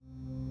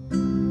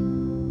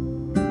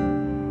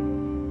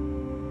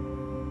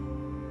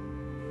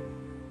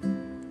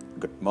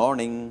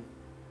Morning.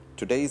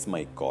 Today is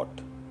my quote.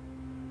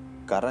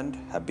 Current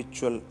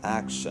habitual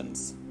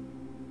actions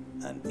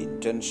and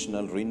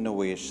intentional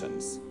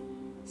renovations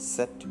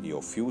set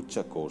your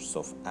future course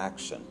of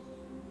action.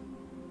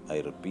 I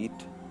repeat,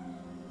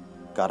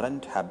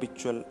 current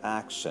habitual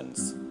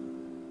actions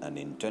and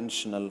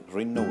intentional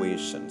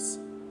renovations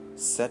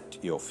set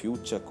your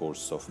future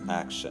course of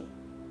action.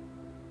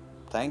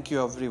 Thank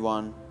you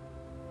everyone.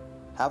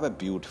 Have a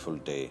beautiful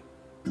day.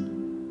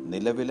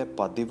 നിലവിലെ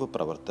പതിവ്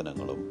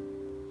പ്രവർത്തനങ്ങളും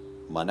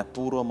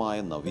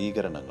മനഃപൂർവമായ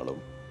നവീകരണങ്ങളും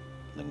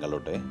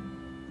നിങ്ങളുടെ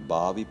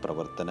ഭാവി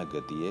പ്രവർത്തന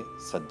ഗതിയെ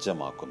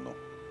സജ്ജമാക്കുന്നു.